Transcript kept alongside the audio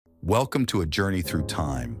Welcome to a journey through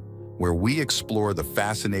time, where we explore the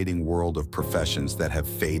fascinating world of professions that have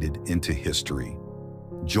faded into history.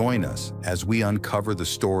 Join us as we uncover the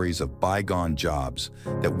stories of bygone jobs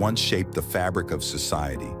that once shaped the fabric of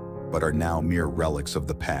society, but are now mere relics of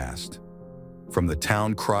the past. From the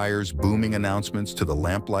town crier's booming announcements to the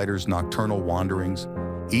lamplighters' nocturnal wanderings,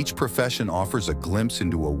 each profession offers a glimpse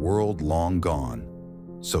into a world long gone.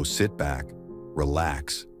 So sit back,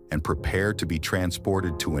 relax, and prepare to be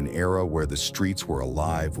transported to an era where the streets were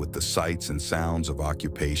alive with the sights and sounds of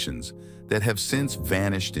occupations that have since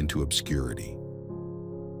vanished into obscurity.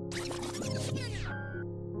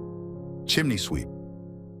 Chimney sweep.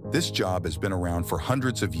 This job has been around for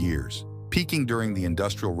hundreds of years, peaking during the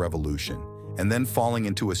Industrial Revolution and then falling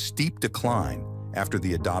into a steep decline after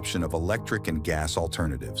the adoption of electric and gas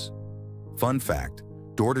alternatives. Fun fact,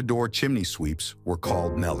 door-to-door chimney sweeps were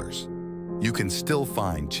called knellers. You can still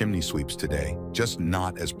find chimney sweeps today, just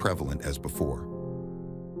not as prevalent as before.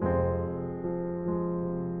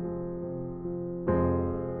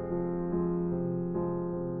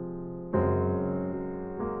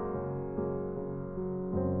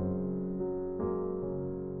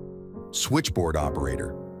 Switchboard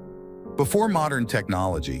operator. Before modern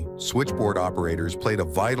technology, switchboard operators played a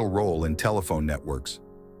vital role in telephone networks.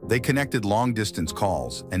 They connected long-distance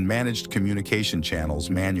calls and managed communication channels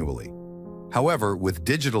manually. However, with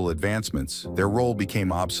digital advancements, their role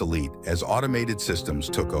became obsolete as automated systems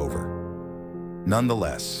took over.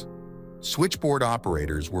 Nonetheless, switchboard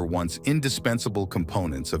operators were once indispensable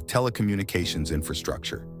components of telecommunications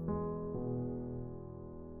infrastructure.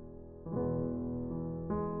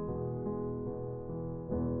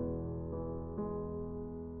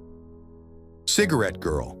 Cigarette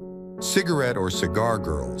girl. Cigarette or cigar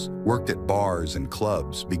girls worked at bars and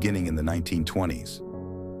clubs beginning in the 1920s.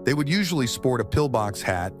 They would usually sport a pillbox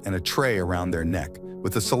hat and a tray around their neck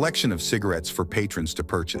with a selection of cigarettes for patrons to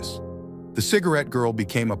purchase. The cigarette girl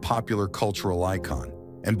became a popular cultural icon,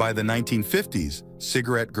 and by the 1950s,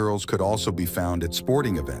 cigarette girls could also be found at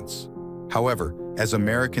sporting events. However, as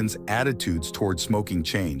Americans' attitudes toward smoking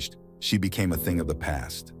changed, she became a thing of the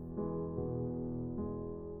past.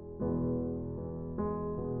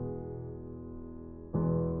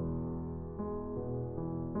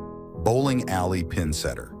 Bowling alley pin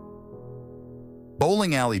setter.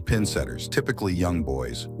 Bowling alley pin setters, typically young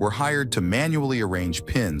boys, were hired to manually arrange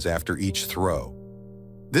pins after each throw.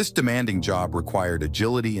 This demanding job required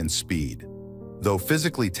agility and speed. Though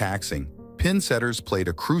physically taxing, pin setters played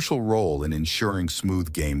a crucial role in ensuring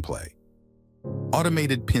smooth gameplay.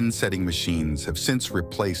 Automated pin setting machines have since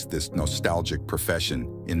replaced this nostalgic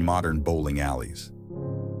profession in modern bowling alleys.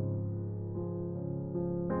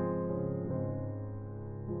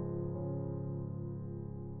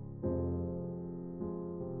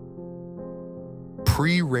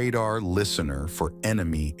 Pre-radar listener for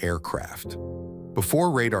enemy aircraft. Before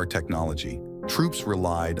radar technology, troops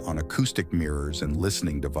relied on acoustic mirrors and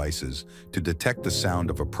listening devices to detect the sound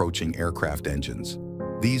of approaching aircraft engines.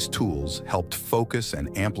 These tools helped focus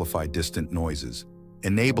and amplify distant noises,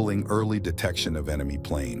 enabling early detection of enemy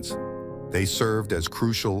planes. They served as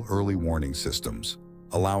crucial early warning systems,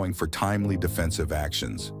 allowing for timely defensive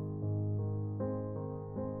actions.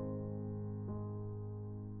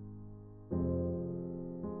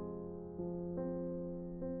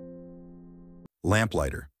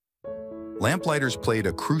 Lamplighter. Lamplighters played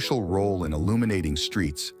a crucial role in illuminating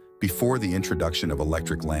streets before the introduction of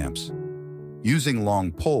electric lamps. Using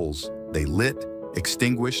long poles, they lit,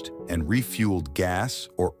 extinguished, and refueled gas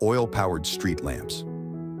or oil-powered street lamps.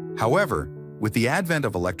 However, with the advent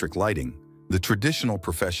of electric lighting, the traditional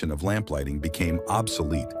profession of lamplighting became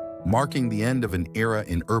obsolete, marking the end of an era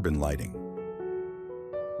in urban lighting.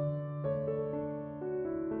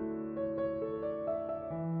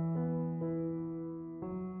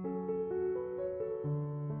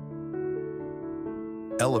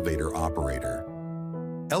 Elevator operator.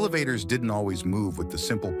 Elevators didn't always move with the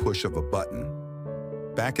simple push of a button.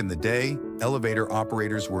 Back in the day, elevator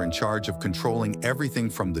operators were in charge of controlling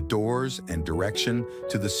everything from the doors and direction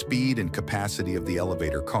to the speed and capacity of the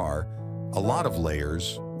elevator car, a lot of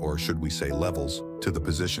layers, or should we say levels, to the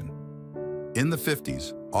position. In the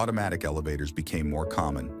 50s, automatic elevators became more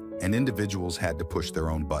common, and individuals had to push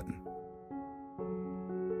their own button.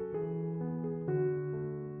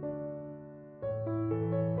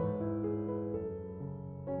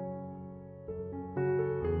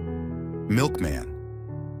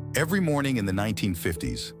 Milkman. Every morning in the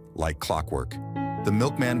 1950s, like clockwork, the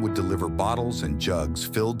milkman would deliver bottles and jugs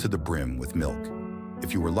filled to the brim with milk.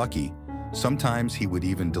 If you were lucky, sometimes he would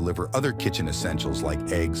even deliver other kitchen essentials like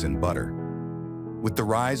eggs and butter. With the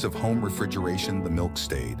rise of home refrigeration, the milk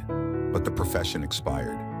stayed, but the profession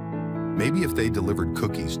expired. Maybe if they delivered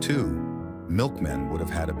cookies too, milkmen would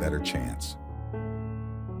have had a better chance.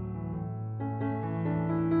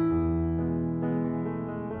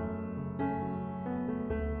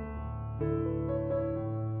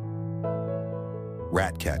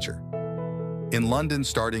 Rat catcher. In London,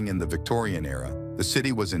 starting in the Victorian era, the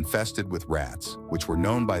city was infested with rats, which were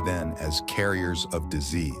known by then as carriers of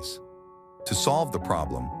disease. To solve the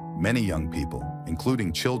problem, many young people,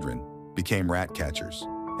 including children, became rat catchers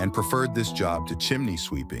and preferred this job to chimney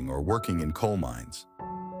sweeping or working in coal mines.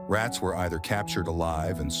 Rats were either captured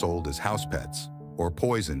alive and sold as house pets, or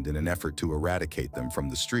poisoned in an effort to eradicate them from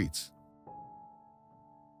the streets.